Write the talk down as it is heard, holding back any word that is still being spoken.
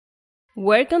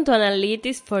Welcome to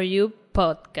Analytics for You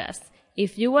podcast.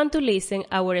 If you want to listen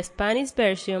our Spanish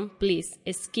version, please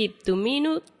skip to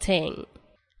minute 10.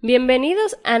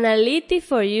 Bienvenidos a Analytics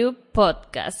for You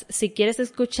podcast. Si quieres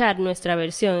escuchar nuestra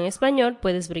versión en español,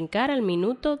 puedes brincar al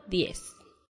minuto 10.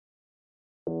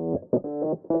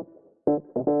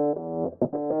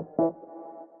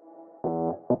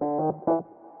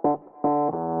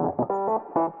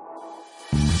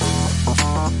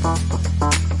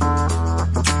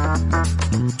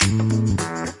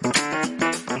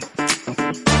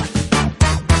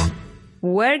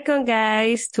 Welcome,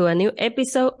 guys, to a new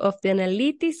episode of the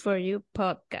Analytics for You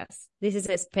podcast. This is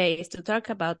a space to talk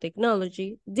about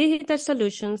technology, digital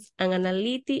solutions, and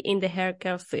analytics in the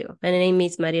healthcare field. My name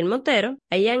is Mariel Montero.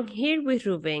 I am here with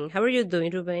Ruben. How are you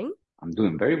doing, Ruben? I'm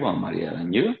doing very well, Mariel.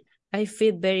 And you? I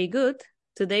feel very good.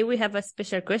 Today we have a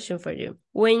special question for you.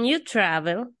 When you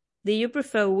travel, do you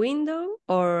prefer window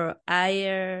or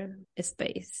aisle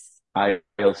space?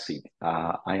 Aisle seat.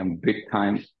 I am big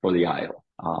time for the aisle.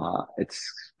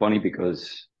 It's funny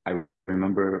because I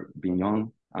remember being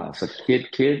young as a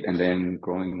kid, and then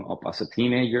growing up as a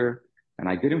teenager. And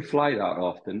I didn't fly that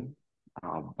often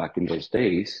back in those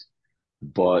days.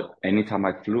 But anytime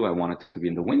I flew, I wanted to be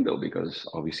in the window because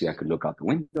obviously I could look out the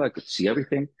window, I could see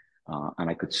everything, and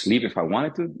I could sleep if I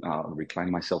wanted to,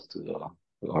 reclining myself to the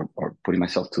or putting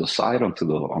myself to the side onto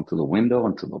the window,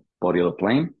 onto the body of the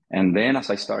plane. And then as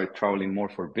I started traveling more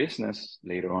for business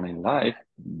later on in life,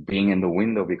 being in the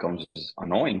window becomes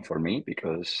annoying for me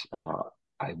because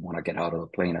I want to get out of the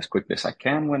plane as quickly as I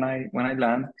can when I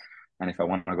land. And if I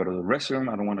want to go to the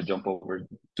restroom, I don't want to jump over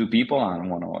two people. I don't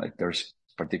want to,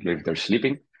 particularly if they're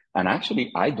sleeping. And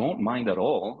actually, I don't mind at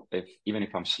all even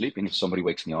if I'm sleeping, if somebody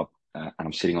wakes me up and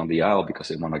I'm sitting on the aisle because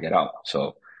they want to get out.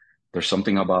 So there's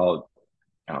something about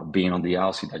being on the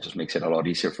aisle seat that just makes it a lot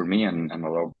easier for me and a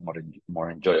lot more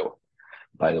enjoyable.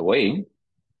 By the way,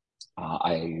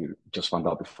 I just found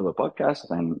out before the podcast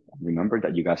and remember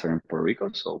that you guys are in Puerto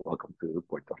Rico. So welcome to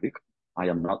Puerto Rico. I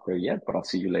am not there yet, but I'll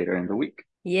see you later in the week.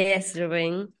 Yes,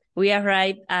 Ruben. We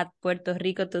arrived at Puerto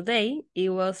Rico today. It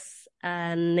was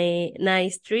a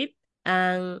nice trip,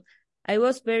 and I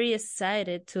was very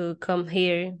excited to come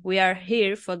here. We are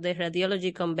here for the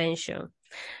radiology convention.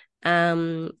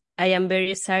 I am very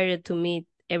excited to meet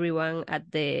everyone at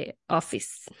the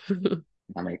office.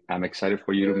 I'm excited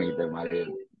for you to meet them, Maria.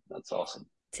 That's awesome.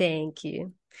 Thank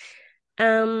you.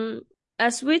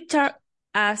 As we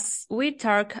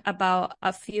talked about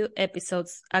a few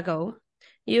episodes ago,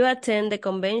 you attend the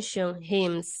convention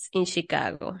Himss in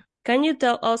Chicago. Can you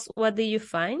tell us what did you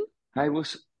find? I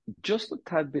was just a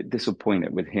tad bit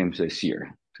disappointed with Himss this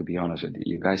year, to be honest with you.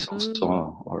 You guys all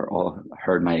saw or all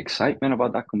heard my excitement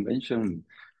about that convention,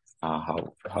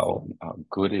 how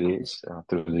good it is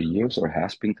through the years or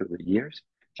has been through the years.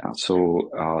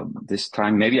 So this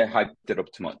time, maybe I hyped it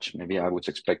up too much. Maybe I was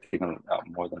expecting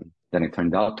more than it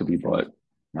turned out to be, but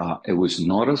it was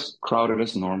not as crowded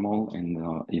as normal,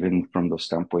 and even from the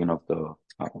standpoint of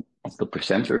the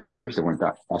presenters, there weren't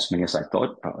that as many as I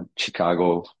thought.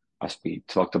 Chicago, as we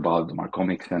talked about, the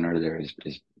Marcomic Center there is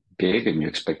big, and you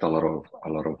expect a lot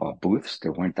of booths.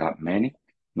 There weren't that many.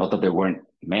 Not that there weren't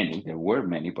many, there were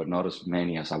many, but not as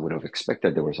many as I would have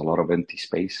expected. There was a lot of empty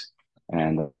space,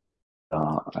 and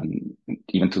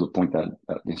even to the point that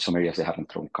in some areas they haven't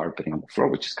thrown carpeting on the floor,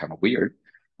 which is kind of weird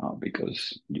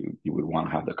because you would want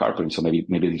to have the carpeting. So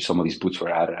maybe some of these booths were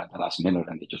added at the last minute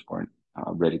and they just weren't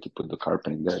ready to put the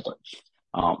carpeting there.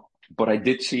 But I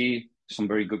did see some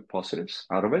very good positives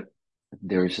out of it.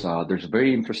 There's a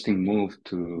very interesting move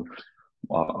to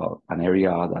an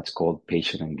area that's called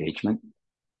patient engagement.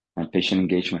 And patient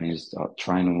engagement is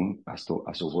trying to, as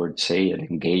the word say it,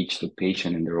 engage the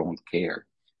patient in their own care.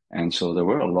 And so there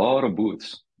were a lot of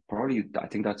booths. Probably, I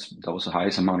think that was the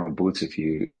highest amount of booths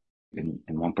in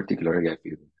one particular area,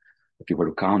 if you were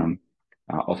to count them,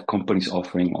 of companies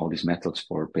offering all these methods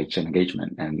for patient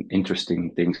engagement and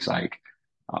interesting things like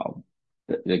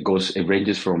it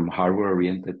ranges from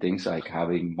hardware-oriented things like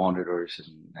having monitors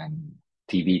and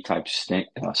TV type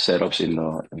setups in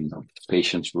the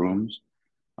patient's rooms.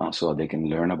 So that they can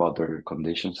learn about their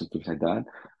conditions and things like that.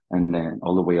 And then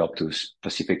all the way up to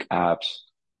specific apps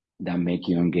that make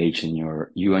you engage in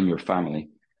you and your family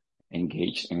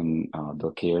engage in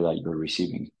the care that you're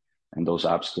receiving. And those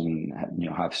apps can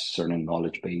have certain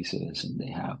knowledge bases, and they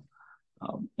have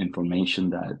information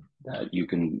that you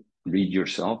can read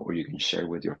yourself or you can share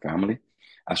with your family,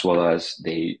 as well as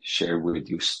they share with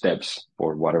you steps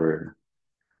for whatever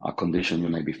condition you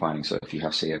may be finding. So if you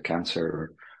have, say, a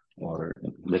cancer, or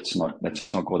let's not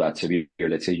go that severe.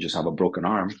 Let's say you just have a broken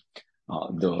arm.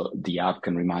 The app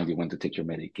can remind you when to take your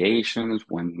medications,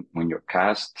 when your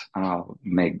cast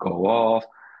may go off.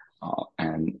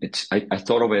 And I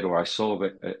thought of it, or I saw of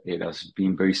it as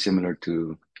being very similar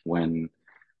to when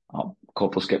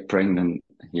couples get pregnant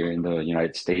here in the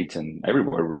United States and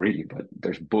everywhere really, but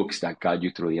there's books that guide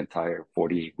you through the entire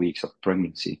 48 weeks of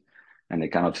pregnancy, and they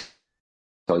kind of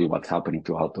tell you what's happening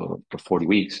throughout the 40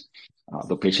 weeks.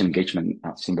 The patient engagement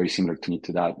seemed very similar to me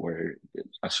to that, where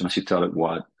as soon as you tell it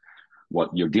what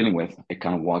you're dealing with, it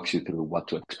kind of walks you through what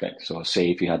to expect. So say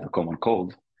if you had the common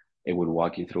cold, it would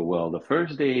walk you through, well, the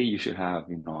first day you should have,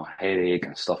 a headache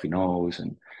and stuffy nose.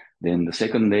 And then the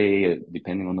second day,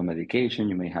 depending on the medication,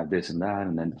 you may have this and that.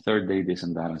 And then the third day, this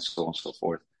and that, and so on and so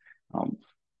forth.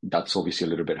 That's obviously a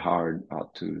little bit hard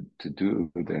to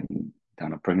do than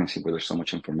a pregnancy where there's so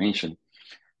much information.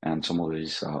 And some of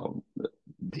these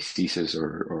diseases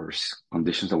or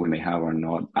conditions that we may have are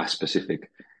not as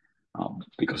specific.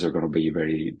 Because they're going to be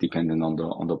very dependent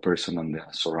on the person and the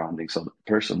surroundings of the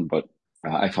person. But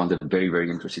I found it very,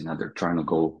 very interesting that they're trying to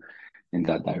go in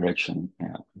that direction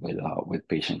with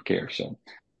patient care.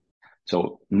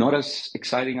 So not as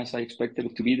exciting as I expected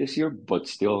it to be this year, but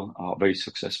still a very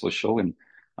successful show. And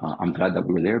I'm glad that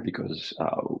we were there because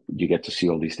you get to see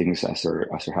all these things as they're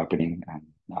happening, and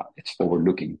it's forward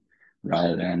looking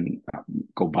rather than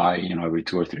go by every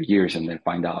 2 or 3 years and then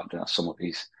find out some of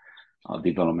these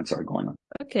developments are going on.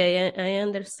 Okay, I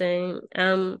understand.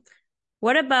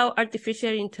 What about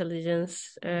artificial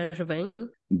intelligence, Ruben?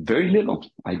 Very little.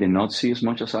 I did not see as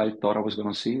much as I thought I was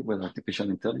going to see with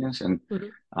artificial intelligence, and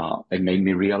it made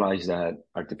me realize that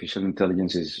artificial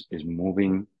intelligence is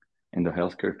moving in the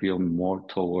healthcare field more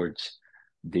towards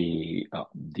the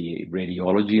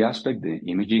radiology aspect, the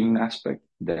imaging aspect,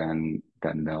 than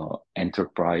the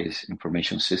enterprise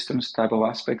information systems type of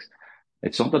aspects.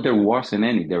 It's not that there wasn't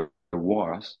any, there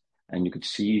was, and you could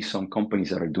see some companies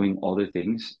that are doing other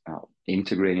things,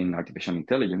 integrating artificial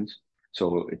intelligence.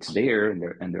 So it's there,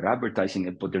 and they're advertising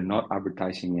it, but they're not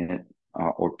advertising it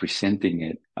or presenting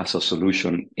it as a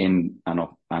solution in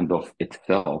and of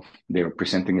itself. They're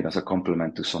presenting it as a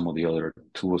complement to some of the other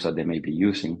tools that they may be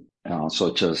using,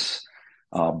 such as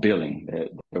billing.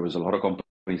 There was a lot of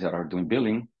companies that are doing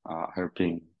billing,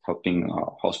 helping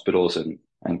hospitals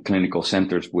and clinical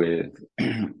centers with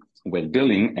with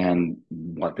billing. And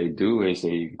what they do is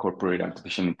they incorporate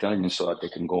artificial intelligence so that they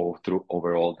can go through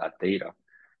over all that data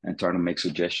and try to make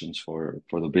suggestions for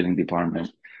the billing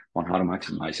department on how to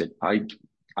maximize it.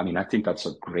 I mean, I think that's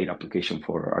a great application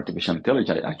for artificial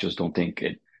intelligence. I just don't think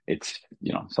it's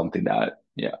something that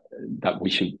that we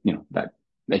should that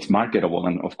it's marketable.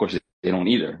 And of course they don't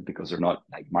either, because they're not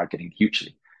like marketing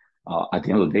hugely. At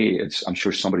the end of the day, I'm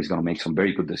sure somebody's going to make some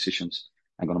very good decisions.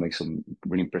 I'm going to make some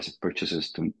really impressive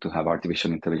purchases to have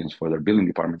artificial intelligence for their billing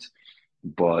departments.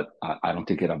 But I don't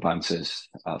think it advances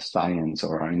science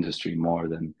or our industry more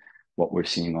than what we're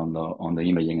seeing on the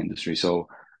imaging industry. So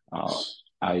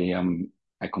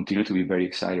I continue to be very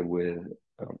excited with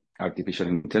artificial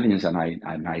intelligence, and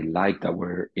I like that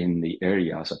we're in the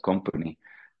area as a company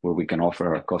where we can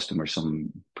offer our customers some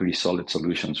pretty solid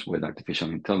solutions with artificial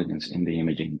intelligence in the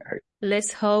imaging area.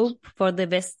 Let's hope for the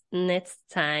best next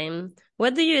time.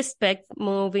 What do you expect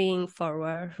moving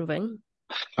forward, Ruben?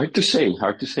 Hard to say.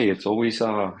 It's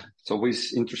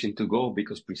always interesting to go,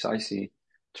 because precisely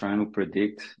trying to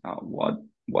predict what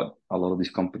a lot of these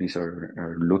companies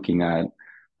are looking at,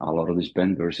 a lot of these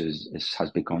vendors has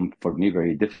become for me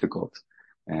very difficult,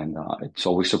 and it's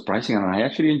always surprising, and I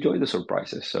actually enjoy the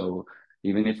surprises. So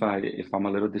even if I'm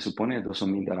a little disappointed, it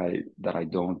doesn't mean that I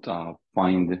don't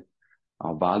find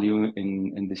value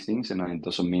in these things, and it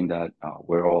doesn't mean that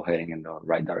we're all heading in the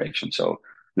right direction. So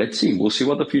let's see. We'll see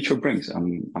what the future brings.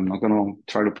 I'm not going to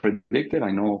try to predict it. I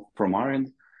know from our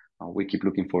end, we keep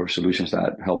looking for solutions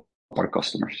that help our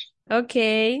customers.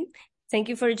 Okay. Thank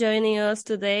you for joining us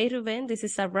today, Ruben. This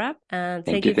is a wrap. And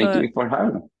Thank you for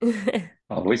having me.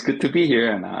 Always good to be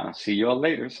here, and see you all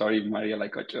later. Sorry, Maria, I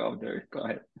cut you off there. Go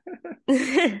ahead.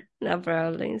 No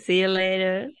problem. See you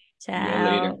later. See you all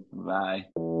later. Ciao. Bye.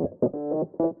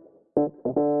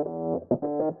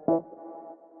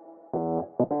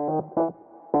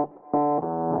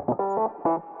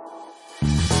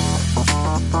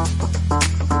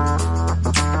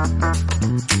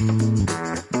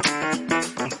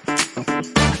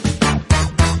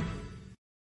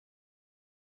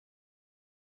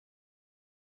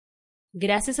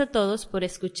 Gracias a todos por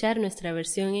escuchar nuestra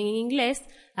versión en inglés.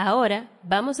 Ahora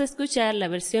vamos a escuchar la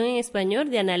versión en español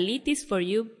de Analytics for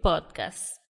You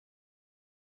Podcast.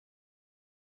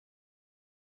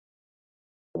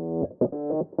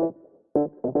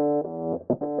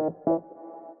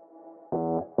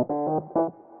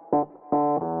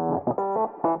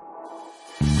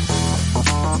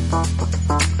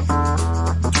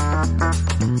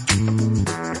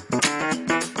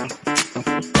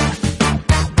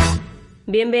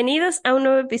 Bienvenidos a un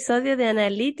nuevo episodio de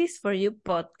Analytics for You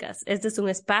Podcast. Este es un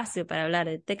espacio para hablar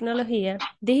de tecnología,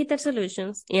 digital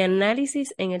solutions y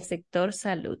análisis en el sector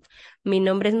salud. Mi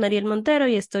nombre es Mariel Montero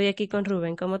y estoy aquí con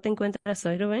Rubén. ¿Cómo te encuentras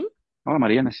hoy, Rubén? Hola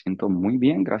María, me siento muy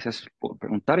bien, gracias por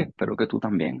preguntar, espero que tú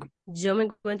también. Yo me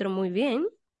encuentro muy bien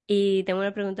y tengo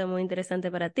una pregunta muy interesante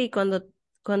para ti.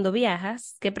 Cuando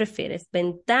viajas, ¿qué prefieres,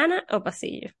 ventana o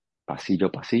pasillo?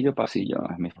 Pasillo, pasillo, pasillo,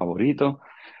 es mi favorito.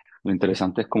 Lo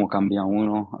interesante es cómo cambia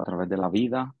uno a través de la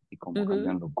vida y cómo Ujú.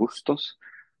 cambian los gustos.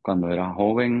 Cuando era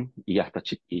joven y hasta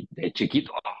y de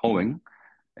chiquito a joven,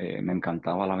 me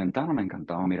encantaba la ventana, me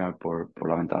encantaba mirar por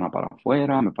la ventana para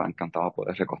afuera, encantaba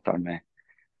poder recostarme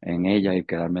en ella y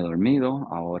quedarme dormido.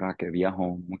 Ahora que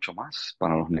viajo mucho más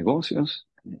para los negocios,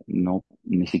 no,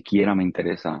 ni siquiera me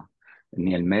interesa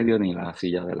ni el medio ni la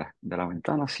silla de la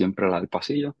ventana, siempre la del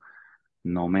pasillo.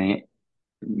 No me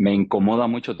incomoda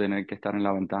mucho tener que estar en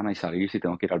la ventana y salir si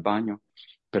tengo que ir al baño,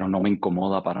 pero no me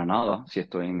incomoda para nada si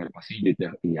estoy en el pasillo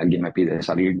y alguien me pide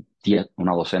salir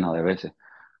una docena de veces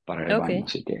para ir al baño. Ok.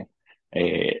 Así que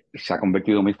se ha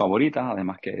convertido en mi favorita,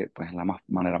 además que pues, es la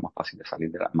manera más fácil de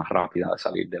salir, más rápida de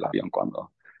salir del avión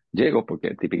cuando llego,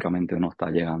 porque típicamente uno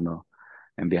está llegando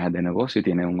en viajes de negocio y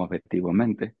tiene un objetivo en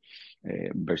mente.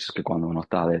 Versus que cuando uno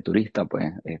está de turista,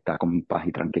 pues está con paz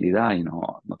y tranquilidad y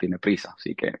no tiene prisa.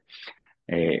 Así que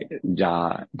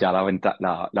ya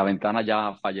la ventana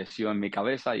ya falleció en mi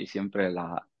cabeza y siempre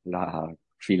la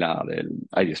fila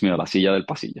ay Dios mío, la silla del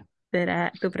pasillo.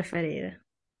 Será tu preferida.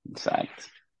 Exacto.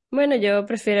 Bueno, yo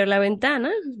prefiero la ventana.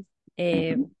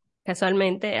 Eh, Ujú.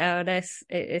 Casualmente, ahora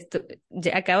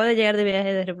acabo de llegar de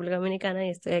viaje de República Dominicana y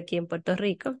estoy aquí en Puerto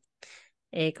Rico,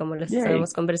 como lo Yay.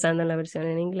 estábamos conversando en la versión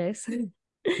en inglés.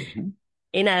 Ujú.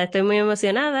 Y nada, estoy muy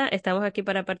emocionada. Estamos aquí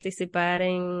para participar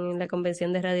en la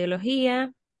convención de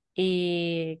radiología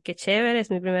y qué chévere,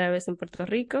 es mi primera vez en Puerto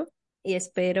Rico y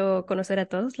espero conocer a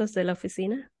todos los de la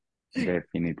oficina.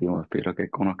 Definitivo. Espero que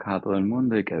conozcas a todo el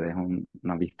mundo y que des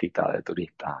una visita de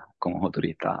turista, como ojo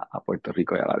turista a Puerto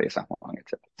Rico y a la de San Juan,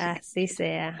 etcétera. Así que, Así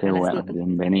sea. qué bueno,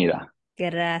 bienvenida.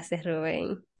 Gracias,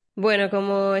 Rubén. Bueno,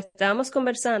 como estábamos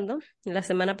conversando la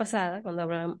semana pasada, cuando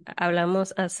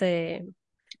hablamos hace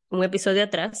un episodio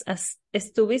atrás,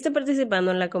 estuviste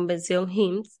participando en la convención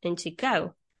Himss en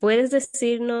Chicago. ¿Puedes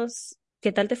decirnos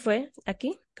qué tal te fue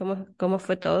aquí? ¿Cómo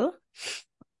fue todo?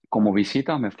 Como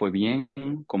visita me fue bien,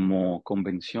 como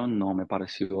convención no me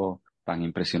pareció tan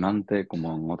impresionante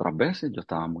como en otras veces. Yo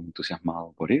estaba muy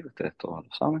entusiasmado por ir, ustedes todos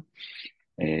lo saben.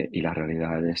 Y la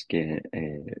realidad es que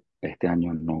este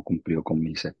año no cumplió con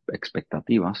mis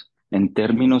expectativas en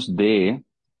términos de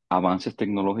avances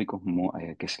tecnológicos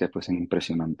que se fuesen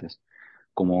impresionantes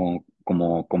como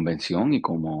convención y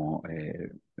como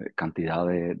cantidad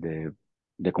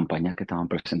de compañías que estaban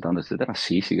presentando, etcétera.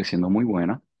 Sí, sigue siendo muy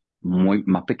buena, muy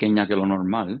más pequeña que lo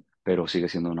normal, pero sigue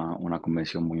siendo una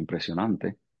convención muy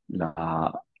impresionante.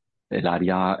 El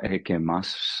área que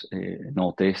más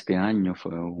noté este año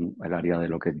fue el área de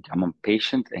lo que llaman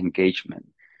patient engagement,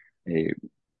 eh,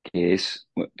 que es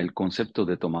el concepto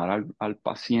de tomar al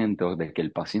paciente o de que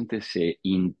el paciente se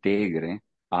integre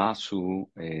a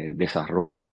su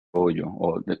desarrollo,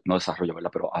 no desarrollo, ¿verdad?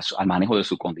 Pero al manejo de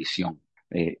su condición.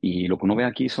 Y lo que uno ve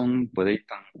aquí puede ir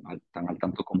tan al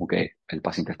tanto como que el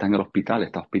paciente está en el hospital,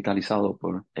 está hospitalizado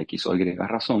por X o Y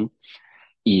razón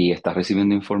y está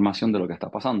recibiendo información de lo que está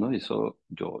pasando. Y eso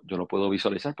yo lo puedo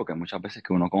visualizar porque hay muchas veces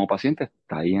que uno como paciente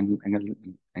está ahí en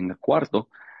el cuarto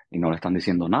y no le están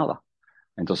diciendo nada.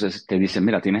 Entonces te dicen,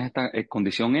 mira, tienes esta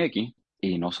condición X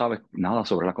y no sabes nada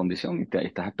sobre la condición y te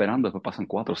estás esperando, después pasan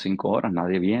 4 o 5 horas,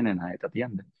 nadie viene, nadie te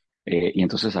atiende. Y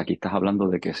entonces aquí estás hablando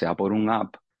de que sea por un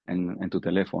app en tu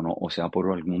teléfono o sea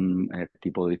por algún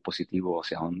tipo de dispositivo, o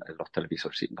sea los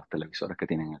televisores que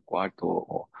tienen en el cuarto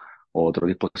o otro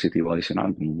dispositivo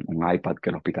adicional, un iPad que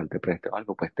el hospital te preste o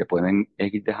algo, pues te pueden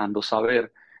ir dejando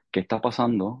saber qué está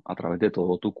pasando a través de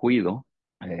todo tu cuidado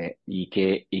y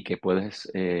qué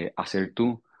puedes hacer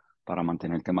tú para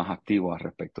mantenerte más activo al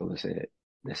respecto de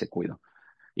ese cuidado.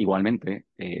 Igualmente,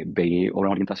 ve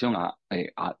una orientación a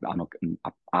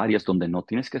áreas donde no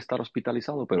tienes que estar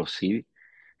hospitalizado, pero sí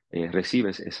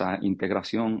recibes esa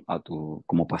integración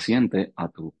como paciente a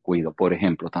tu cuidado. Por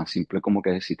ejemplo, tan simple como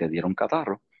que si te dieron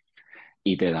catarro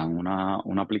y te dan una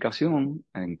aplicación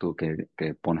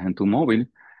que pones en tu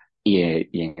móvil y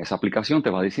en esa aplicación te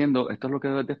va diciendo, esto es lo que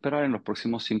debes de esperar en los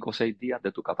próximos 5 o 6 días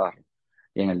de tu catarro.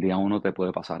 Y en el día 1 te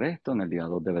puede pasar esto, en el día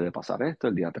 2 debe de pasar esto,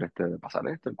 el día 3 te debe pasar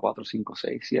esto, el 4, 5,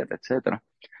 6, 7, etcétera,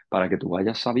 para que tú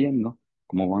vayas sabiendo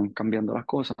cómo van cambiando las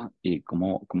cosas y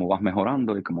cómo vas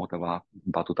mejorando y cómo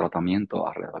va tu tratamiento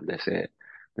alrededor de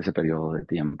ese periodo de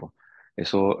tiempo.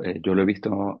 Eso yo lo he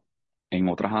visto en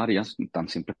otras áreas, tan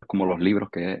simples como los libros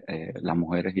que las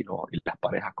mujeres y las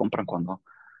parejas compran cuando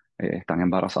están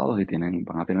embarazados y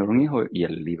van a tener un hijo y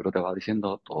el libro te va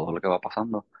diciendo todo lo que va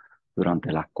pasando durante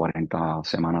las 40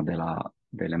 semanas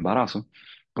del embarazo.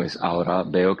 Pues ahora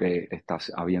veo que está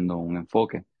habiendo un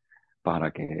enfoque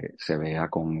para que se vea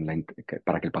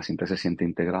para que el paciente se siente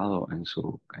integrado en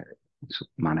su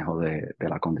manejo de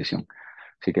la condición.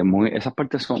 Así que esas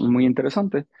partes son muy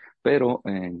interesantes, pero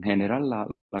en general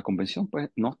la convención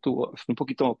pues no estuvo, fue un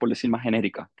poquito, por decir, más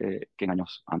genérica que en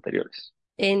años anteriores.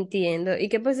 Entiendo. ¿Y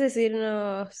qué puedes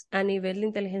decirnos a nivel de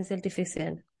inteligencia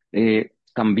artificial?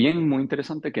 También muy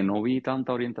interesante que no vi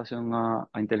tanta orientación a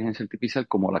inteligencia artificial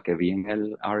como la que vi en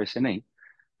el RSNA.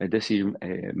 Es decir,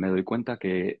 me doy cuenta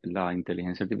que la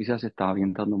inteligencia artificial se está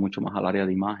orientando mucho más al área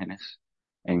de imágenes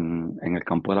en el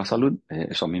campo de la salud.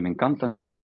 Eso a mí me encanta,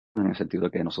 en el sentido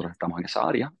de que nosotros estamos en esa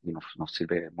área y nos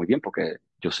sirve muy bien porque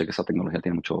yo sé que esa tecnología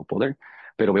tiene mucho poder,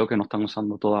 pero veo que no están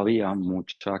usando todavía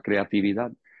mucha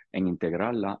creatividad en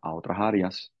integrarla a otras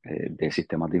áreas de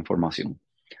sistemas de información.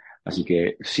 Así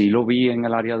que sí lo vi en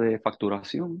el área de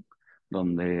facturación,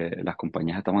 donde las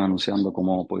compañías estaban anunciando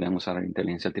cómo podían usar la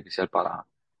inteligencia artificial para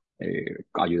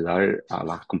ayudar a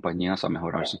las compañías a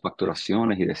mejorar sus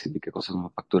facturaciones y decidir qué cosas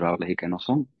son facturables y qué no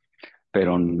son,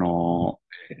 pero no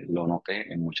lo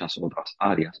noté en muchas otras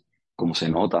áreas, como se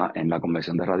nota en la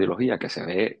convención de radiología, que se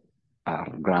ve a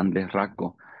grandes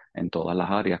rasgos en todas las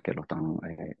áreas que lo están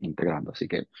integrando. Así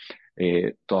que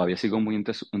todavía sigo muy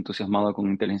entusiasmado con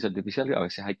inteligencia artificial y a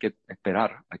veces hay que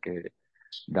esperar, hay que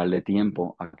darle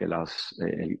tiempo a que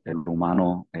el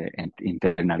humano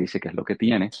internalice qué es lo que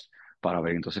tiene para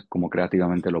ver entonces cómo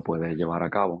creativamente lo puede llevar a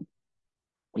cabo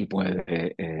y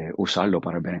puede usarlo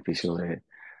para el beneficio de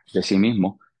sí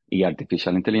mismo. Y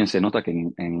Artificial Intelligence se nota que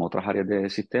en otras áreas de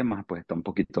sistemas pues está un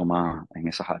poquito más en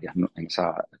esas áreas, en ese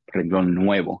renglón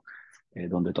nuevo,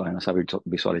 donde todavía no se ha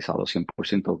visualizado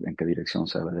 100% en qué dirección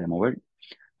se debe de mover.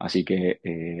 Así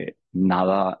que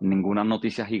ninguna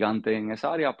noticia gigante en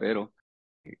esa área, pero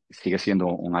sigue siendo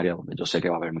un área donde yo sé que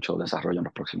va a haber mucho desarrollo en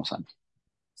los próximos años.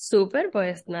 Súper,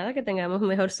 pues nada, que tengamos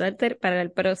mejor suerte para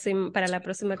para la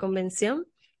próxima convención.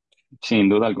 Sin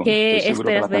duda alguna, estoy ¿Qué seguro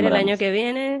que esperas la ver el año tendremos. que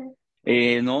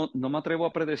viene? No me atrevo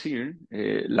a predecir.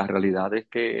 La realidad es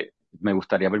que me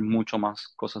gustaría ver mucho más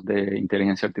cosas de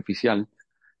inteligencia artificial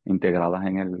integradas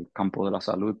en el campo de la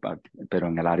salud, pero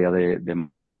en el área de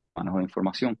manejo de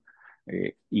información.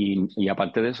 Y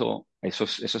aparte de eso, eso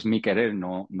es mi querer,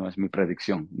 no es mi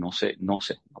predicción. No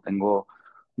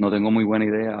tengo muy buena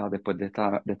idea después de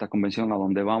esta convención a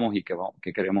dónde vamos y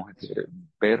qué queremos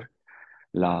ver.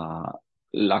 La,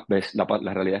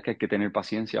 la realidad es que hay que tener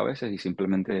paciencia a veces y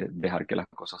simplemente dejar que las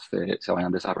cosas se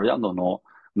vayan desarrollando.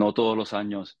 No todos los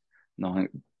años nos,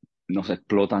 nos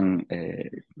explotan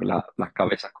las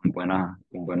cabezas con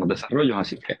buenos desarrollos,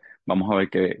 así que vamos a ver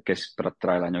qué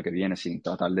trae el año que viene sin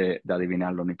tratar de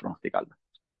adivinarlo ni pronosticarlo.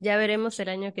 Ya veremos el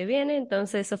año que viene.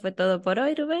 Entonces, eso fue todo por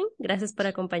hoy, Rubén. Gracias por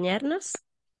acompañarnos.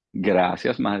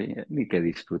 Gracias, Mari, y que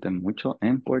disfruten mucho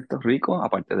en Puerto Rico,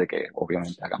 aparte de que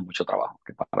obviamente hagan mucho trabajo,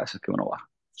 que para eso es que uno va.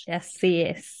 Así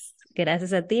es.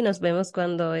 Gracias a ti. Nos vemos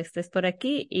cuando estés por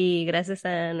aquí y gracias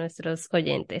a nuestros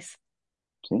oyentes.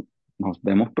 ¿Sí? Nos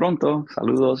vemos pronto.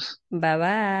 Saludos. Bye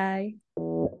bye.